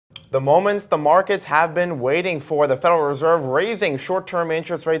The moments the markets have been waiting for, the Federal Reserve raising short-term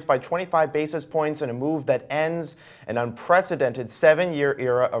interest rates by 25 basis points in a move that ends an unprecedented 7-year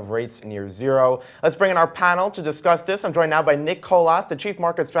era of rates near zero. Let's bring in our panel to discuss this. I'm joined now by Nick Colas, the Chief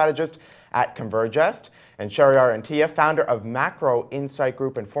Market Strategist at Convergex, and Shehriyar Antia, founder of Macro Insight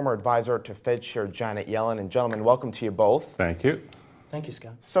Group and former advisor to Fed Chair Janet Yellen. And gentlemen, welcome to you both. Thank you. Thank you,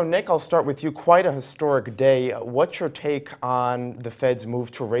 Scott. So Nick, I'll start with you. Quite a historic day. What's your take on the Fed's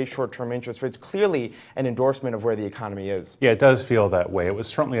move to raise short-term interest rates? Clearly an endorsement of where the economy is. Yeah, it does feel that way. It was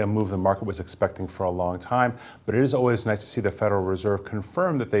certainly a move the market was expecting for a long time, but it is always nice to see the Federal Reserve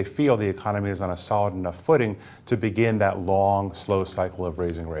confirm that they feel the economy is on a solid enough footing to begin that long, slow cycle of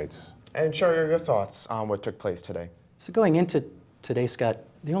raising rates. And Shehriyar, your thoughts on what took place today? So going into today, Scott,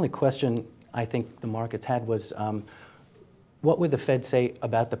 the only question I think the markets had was, what would the Fed say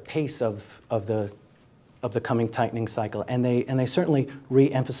about the pace of the coming tightening cycle? And they certainly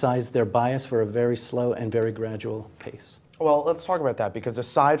re-emphasized their bias for a very slow and very gradual pace. Well, let's talk about that, because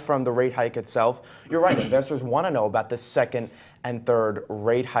aside from the rate hike itself, you're right, investors want to know about the second and third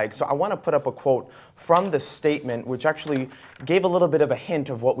rate hike. So I want to put up a quote from the statement, which actually gave a little bit of a hint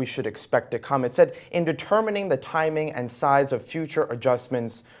of what we should expect to come. It said, in determining the timing and size of future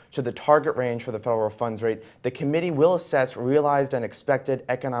adjustments to the target range for the federal funds rate, the committee will assess realized and expected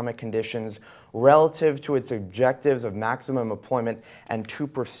economic conditions relative to its objectives of maximum employment and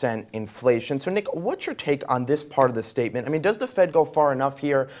 2% inflation. So Nick, what's your take on this part of the statement? I mean, does the Fed go far enough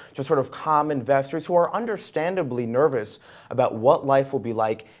here to sort of calm investors who are understandably nervous about what life will be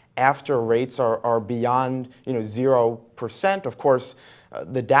like after rates are beyond 0%? Of course,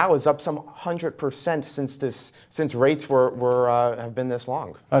 the Dow is up some 100% since rates have been this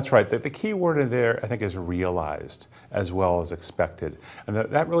long. That's right. The key word in there, I think, is realized as well as expected. And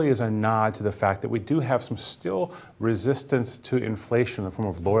that really is a nod to the fact that we do have some still resistance to inflation in the form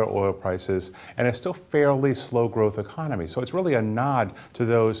of lower oil prices and a still fairly slow growth economy. So it's really a nod to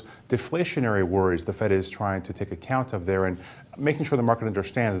those deflationary worries the Fed is trying to take account of there and making sure the market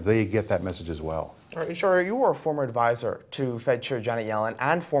understands that they get that message as well. All right, Shehriyar, you were a former advisor to Fed Chair Janet Yellen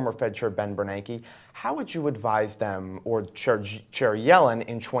and former Fed Chair Ben Bernanke. How would you advise them, or Chair Yellen,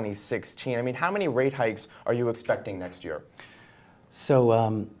 in 2016? I mean, how many rate hikes are you expecting next year?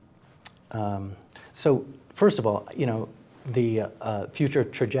 So, so first of all, the future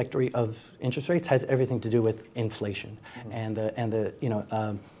trajectory of interest rates has everything to do with inflation, and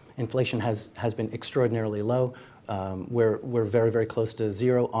inflation has been extraordinarily low. We're very, very close to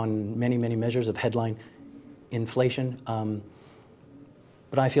zero on many, many measures of headline inflation.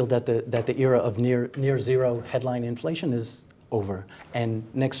 But I feel that the era of near zero headline inflation is over, and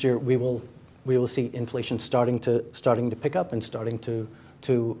next year we will see inflation starting to pick up and starting to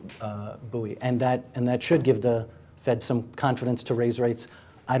buoy, and that should give the Fed some confidence to raise rates.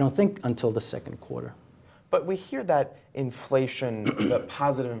 I don't think until the second quarter. But we hear that inflation, the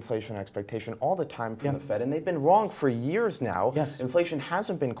positive inflation expectation all the time from the Fed, and they've been wrong for years now. Yes. Inflation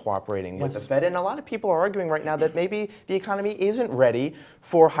hasn't been cooperating with the Fed, and a lot of people are arguing right now that maybe the economy isn't ready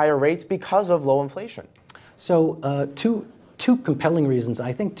for higher rates because of low inflation. So two compelling reasons,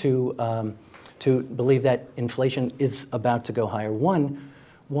 I think, to believe that inflation is about to go higher.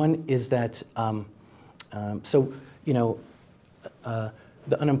 One is that, the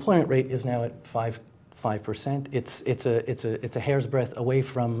unemployment rate is now at 5%. It's a hair's breadth away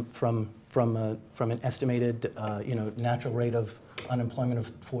from an estimated natural rate of unemployment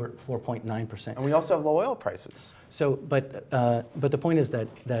of 4.9%. And we also have low oil prices. So, but the point is that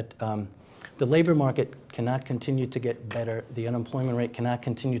the labor market cannot continue to get better. The unemployment rate cannot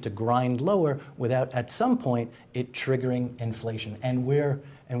continue to grind lower without, at some point, it triggering inflation. And we're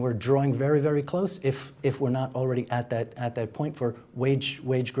drawing very, very close, if we're not already at that point, for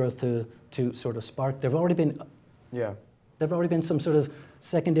wage growth to sort of spark. There've already been some sort of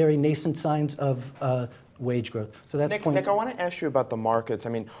secondary nascent signs of wage growth. So that's Nick, I want to ask you about the markets. I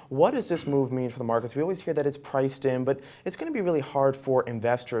mean, what does this move mean for the markets? We always hear that it's priced in, but it's going to be really hard for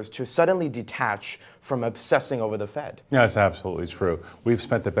investors to suddenly detach from obsessing over the Fed. Yeah, that's absolutely true. We've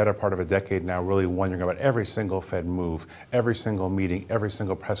spent the better part of a decade now really wondering about every single Fed move, every single meeting, every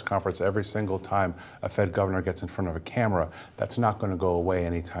single press conference, every single time a Fed governor gets in front of a camera. That's not going to go away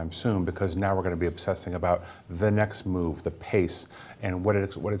anytime soon, because now we're going to be obsessing about the next move, the pace, and what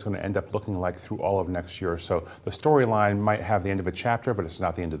it's going to end up looking like through all of next year. future. So the storyline might have the end of a chapter, but it's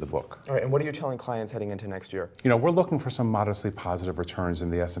not the end of the book. All right, and what are you telling clients heading into next year? You know, we're looking for some modestly positive returns in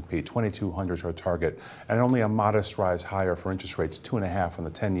the S&P, 2,200 to our target, and only a modest rise higher for interest rates, 2.5 on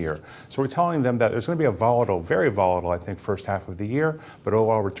the 10-year. So we're telling them that there's going to be a volatile, very volatile, I think, first half of the year, but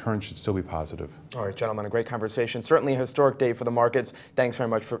overall returns should still be positive. All right, gentlemen, a great conversation. Certainly a historic day for the markets. Thanks very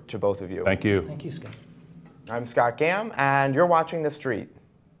much to both of you. Thank you. Thank you, Scott. I'm Scott Gamm, and you're watching The Street.